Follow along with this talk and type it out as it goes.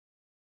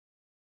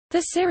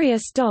The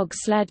Sirius Dog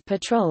Sled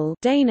Patrol,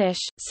 Danish,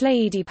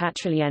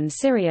 Slædepatruljen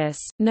Sirius,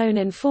 known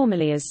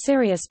informally as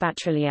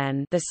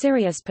Siriuspatruljen, the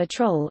Sirius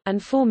Patrol,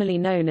 and formerly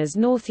known as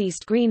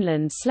Northeast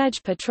Greenland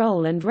Sledge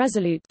Patrol and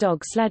Resolute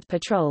Dog Sled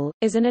Patrol,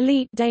 is an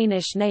elite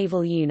Danish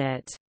naval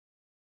unit.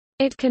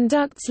 It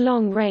conducts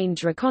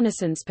long-range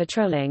reconnaissance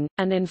patrolling,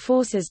 and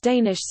enforces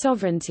Danish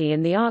sovereignty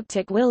in the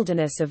Arctic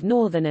wilderness of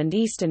northern and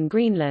eastern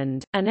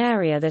Greenland, an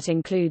area that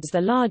includes the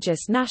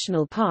largest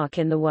national park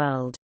in the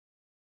world.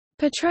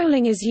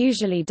 Patrolling is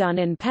usually done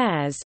in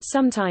pairs,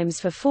 sometimes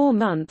for 4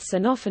 months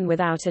and often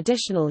without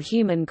additional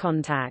human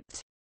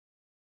contact.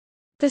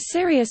 The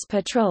Sirius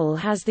Patrol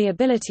has the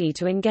ability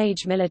to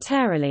engage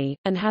militarily,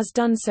 and has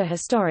done so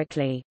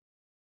historically.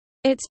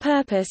 Its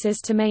purpose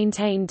is to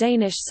maintain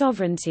Danish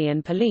sovereignty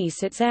and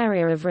police its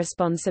area of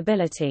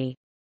responsibility.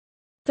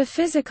 The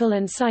physical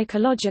and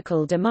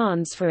psychological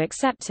demands for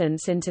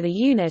acceptance into the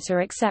unit are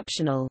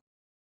exceptional.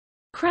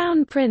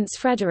 Crown Prince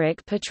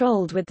Frederik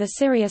patrolled with the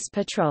Sirius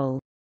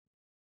Patrol.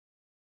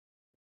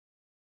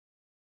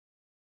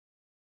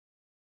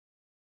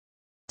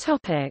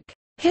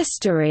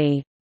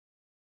 History.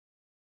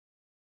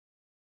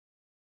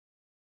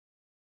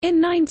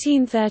 In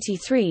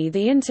 1933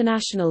 the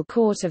International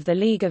Court of the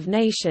League of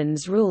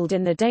Nations ruled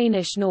in the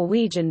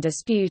Danish-Norwegian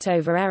dispute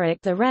over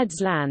Erik the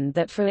Red's land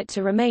that for it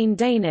to remain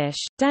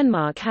Danish,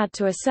 Denmark had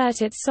to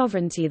assert its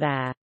sovereignty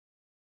there.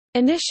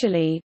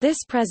 Initially, this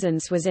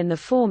presence was in the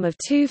form of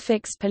 2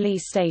 fixed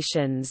police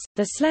stations.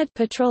 The Sled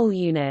Patrol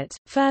Unit,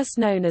 first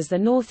known as the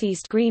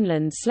Northeast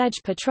Greenland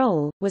Sledge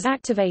Patrol, was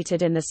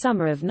activated in the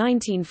summer of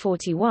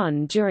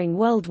 1941 during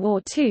World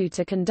War II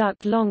to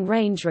conduct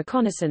long-range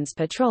reconnaissance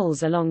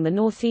patrols along the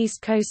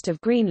northeast coast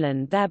of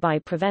Greenland, thereby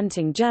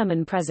preventing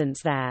German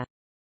presence there.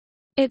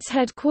 Its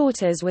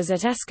headquarters was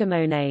at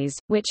Eskimones,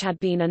 which had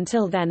been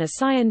until then a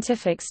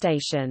scientific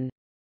station.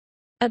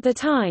 At the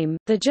time,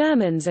 the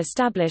Germans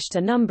established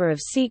a number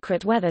of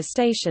secret weather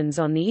stations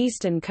on the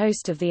eastern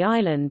coast of the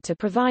island to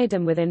provide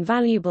them with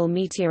invaluable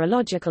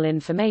meteorological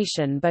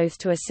information both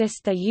to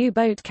assist their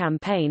U-boat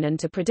campaign and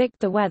to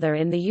predict the weather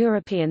in the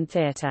European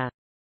theater.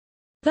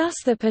 Thus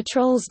the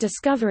patrol's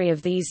discovery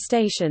of these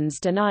stations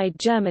denied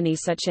Germany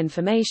such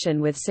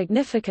information, with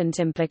significant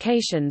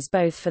implications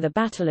both for the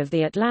Battle of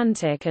the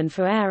Atlantic and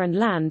for air and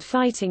land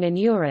fighting in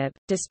Europe,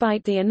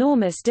 despite the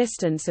enormous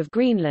distance of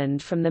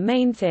Greenland from the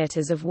main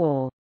theaters of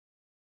war.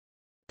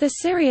 The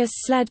Sirius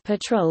Sled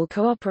Patrol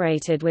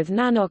cooperated with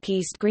Nanook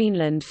East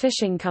Greenland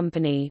Fishing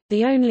Company,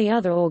 the only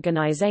other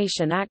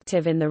organization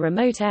active in the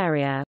remote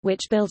area,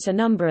 which built a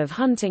number of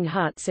hunting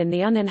huts in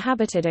the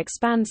uninhabited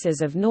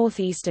expanses of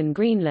northeastern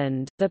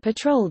Greenland. The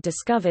patrol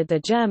discovered the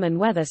German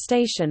weather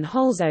station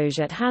Holzhauge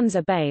at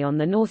Hansa Bay on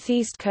the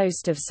northeast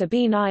coast of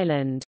Sabine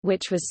Island,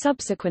 which was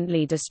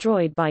subsequently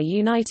destroyed by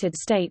United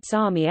States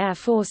Army Air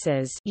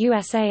Forces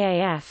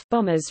 (USAAF)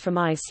 bombers from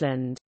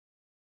Iceland.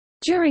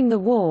 During the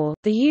war,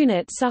 the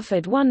unit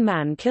suffered 1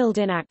 man killed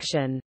in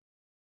action.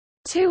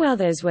 2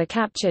 others were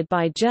captured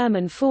by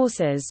German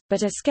forces,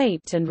 but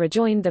escaped and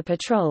rejoined the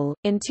patrol.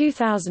 In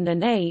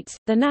 2008,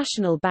 the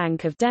National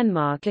Bank of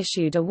Denmark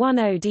issued a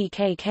 10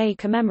 DKK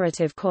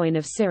commemorative coin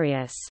of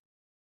Sirius.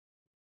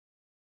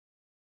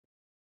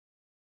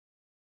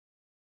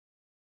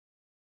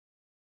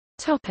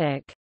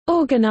 Topic: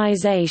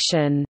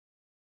 Organization.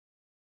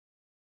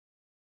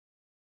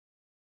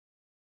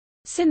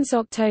 Since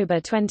October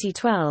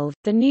 2012,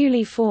 the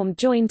newly formed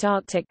Joint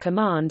Arctic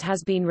Command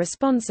has been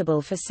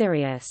responsible for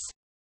Sirius.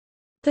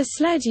 The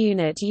SLED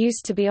unit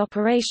used to be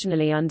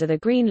operationally under the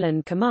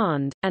Greenland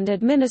Command, and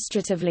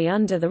administratively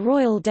under the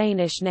Royal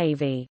Danish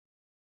Navy.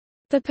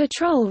 The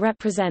patrol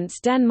represents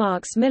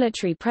Denmark's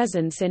military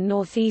presence in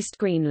northeast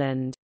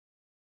Greenland.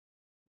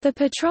 The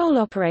patrol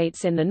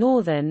operates in the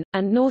northern,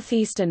 and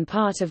northeastern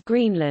part of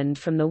Greenland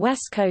from the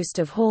west coast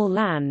of Hall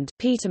Land,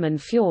 Petermann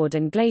Fjord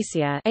and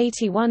Glacier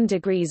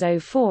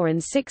 81°04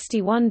 and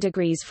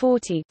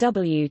 61°40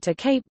 W to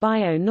Cape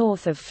Bio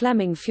north of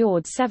Fleming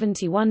Fjord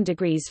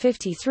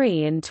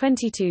 71°53 and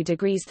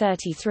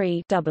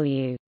 22°33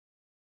 W.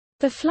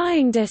 The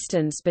flying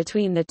distance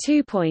between the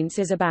 2 points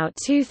is about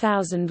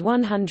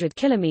 2,100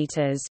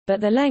 km,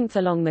 but the length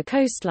along the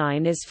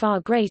coastline is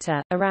far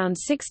greater, around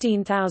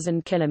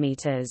 16,000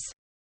 km.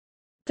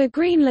 The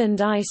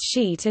Greenland ice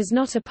sheet is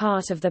not a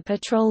part of the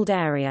patrolled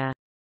area.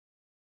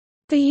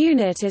 The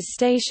unit is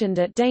stationed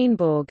at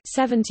Daneborg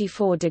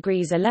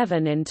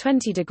 74°11 and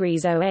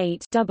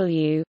 20°08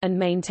 W, and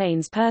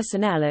maintains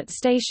personnel at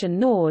Station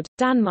Nord,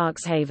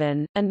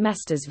 Danmarkshavn, and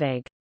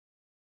Mestersvig.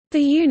 The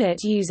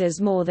unit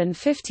uses more than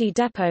 50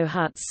 depot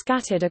huts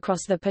scattered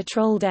across the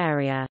patrolled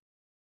area.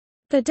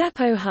 The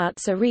depot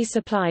huts are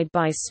resupplied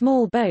by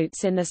small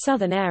boats in the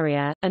southern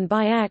area, and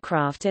by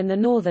aircraft in the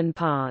northern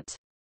part.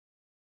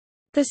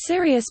 The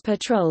Sirius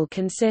Patrol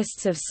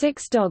consists of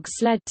 6 dog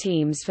sled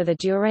teams for the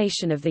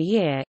duration of the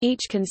year,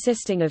 each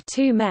consisting of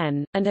 2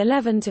 men, and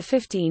 11 to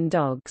 15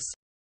 dogs.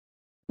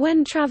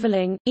 When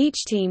traveling,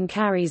 each team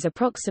carries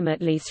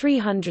approximately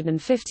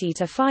 350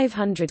 to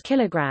 500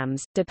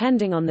 kilograms,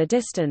 depending on the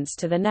distance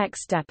to the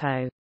next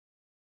depot.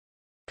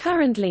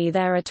 Currently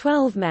there are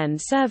 12 men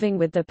serving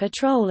with the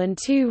patrol and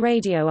 2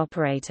 radio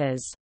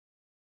operators.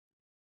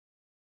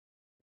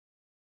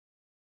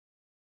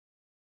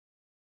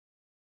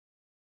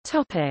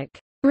 Topic: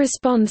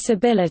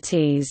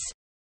 Responsibilities.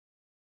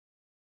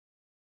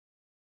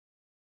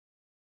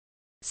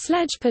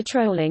 Sledge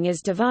patrolling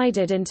is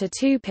divided into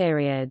 2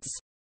 periods.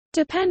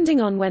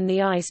 Depending on when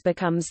the ice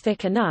becomes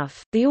thick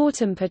enough, the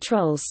autumn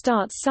patrol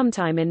starts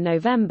sometime in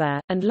November,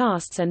 and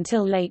lasts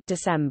until late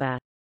December.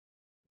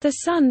 The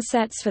sun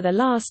sets for the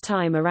last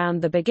time around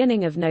the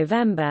beginning of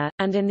November,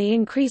 and in the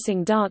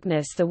increasing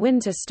darkness the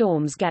winter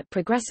storms get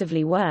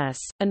progressively worse,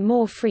 and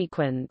more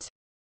frequent.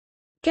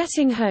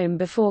 Getting home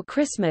before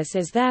Christmas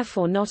is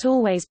therefore not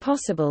always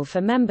possible for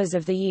members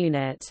of the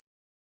unit.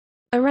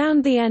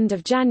 Around the end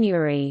of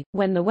January,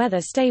 when the weather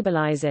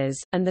stabilizes,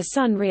 and the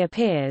sun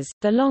reappears,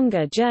 the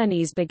longer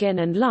journeys begin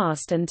and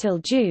last until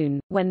June,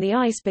 when the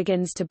ice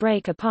begins to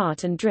break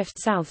apart and drift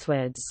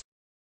southwards.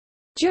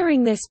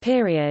 During this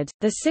period,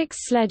 the 6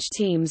 sledge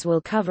teams will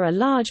cover a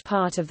large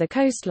part of the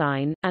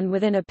coastline, and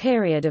within a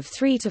period of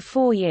 3 to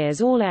 4 years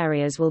all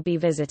areas will be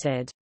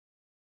visited.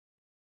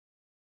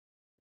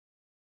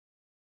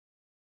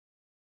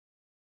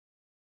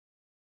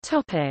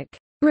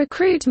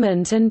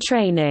 Recruitment and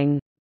training.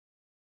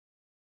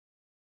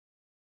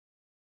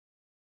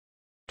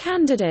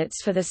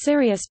 Candidates for the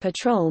Sirius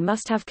Patrol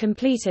must have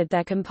completed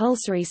their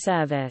compulsory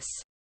service.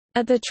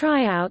 At the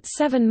tryout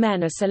 7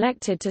 men are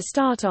selected to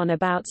start on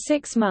about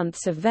 6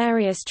 months of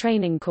various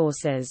training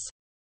courses.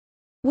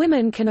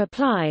 Women can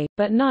apply,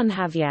 but none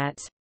have yet.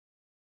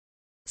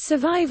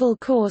 Survival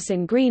course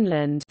in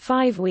Greenland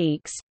 5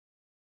 weeks.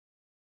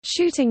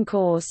 Shooting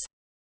course.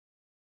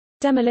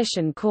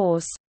 Demolition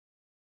course.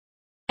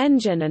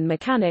 Engine and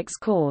mechanics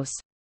course.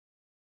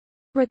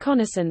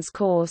 Reconnaissance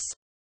course.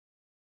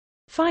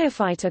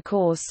 Firefighter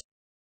course.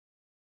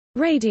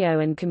 Radio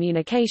and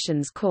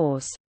communications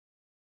course.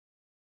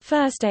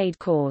 First aid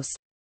course.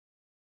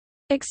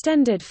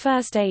 Extended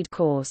first aid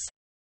course.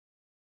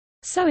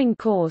 Sewing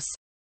course.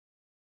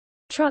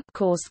 Truck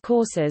course.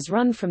 Courses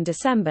run from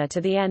December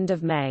to the end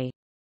of May.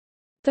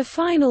 The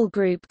final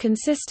group,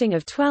 consisting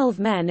of 12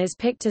 men, is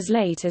picked as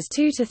late as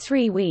 2 to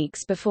 3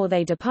 weeks before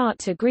they depart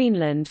to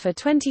Greenland for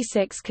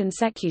 26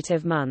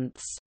 consecutive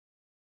months.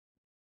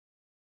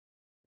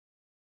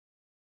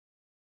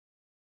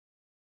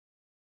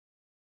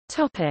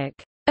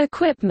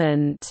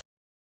 Equipment.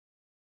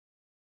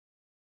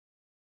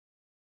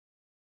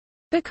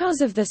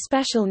 Because of the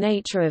special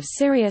nature of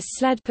Sirius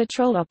sled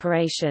patrol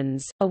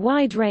operations, a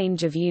wide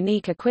range of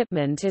unique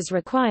equipment is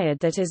required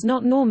that is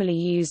not normally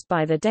used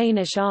by the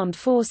Danish armed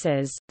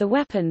forces. The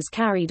weapons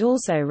carried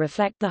also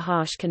reflect the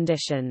harsh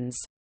conditions.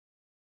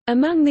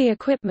 Among the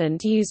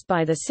equipment used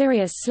by the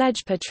Sirius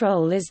Sledge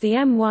Patrol is the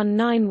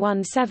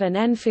M1917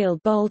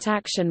 Enfield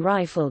bolt-action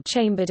rifle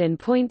chambered in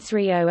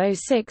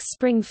 .3006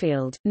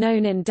 Springfield,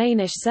 known in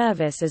Danish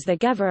service as the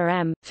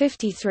Gevær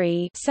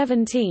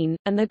M53-17,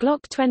 and the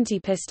Glock 20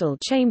 pistol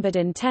chambered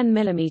in 10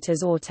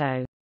 mm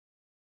auto.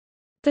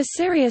 The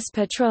Sirius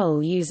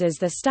Patrol uses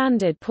the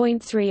standard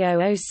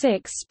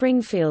 .3006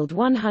 Springfield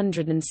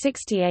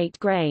 168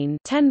 grain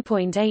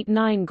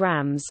 (10.89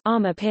 grams)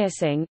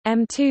 armor-piercing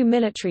M2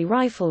 military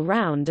rifle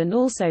round and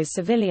also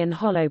civilian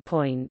hollow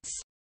points.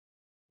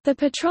 The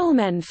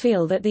patrolmen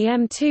feel that the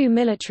M2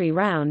 military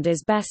round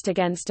is best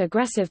against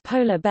aggressive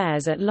polar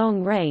bears at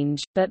long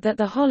range, but that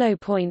the hollow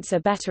points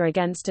are better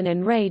against an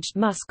enraged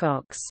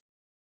muskox.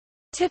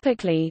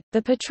 Typically,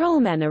 the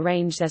patrolmen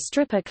arrange their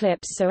stripper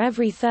clips so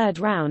every third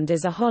round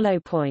is a hollow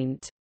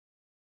point.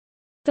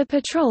 The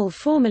patrol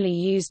formerly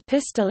used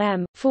pistol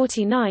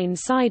M49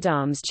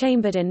 sidearms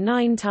chambered in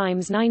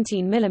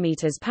 9x19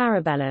 mm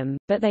parabellum,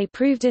 but they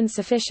proved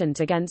insufficient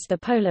against the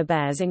polar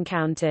bears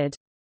encountered.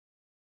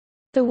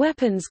 The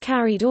weapons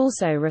carried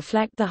also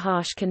reflect the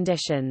harsh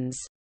conditions.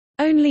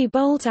 Only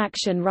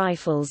bolt-action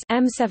rifles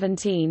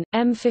M17,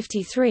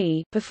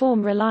 M53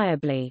 perform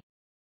reliably.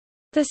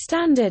 The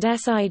standard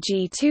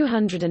SIG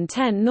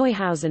 210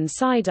 Neuhausen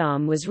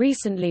sidearm was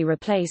recently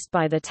replaced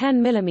by the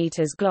 10 mm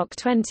Glock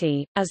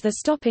 20, as the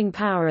stopping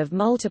power of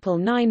multiple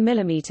 9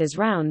 mm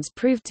rounds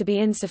proved to be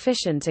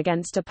insufficient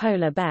against a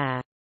polar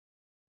bear.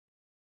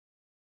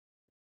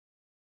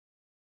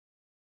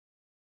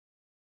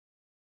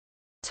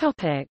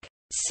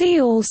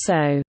 See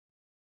also: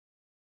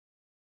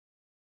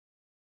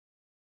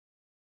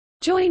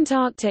 Joint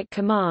Arctic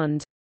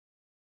Command,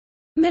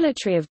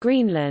 Military of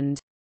Greenland,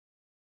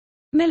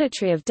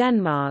 Military of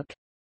Denmark,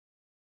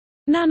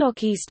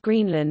 Nanook East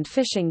Greenland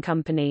Fishing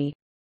Company,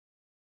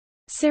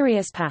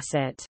 Sirius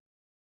Passet.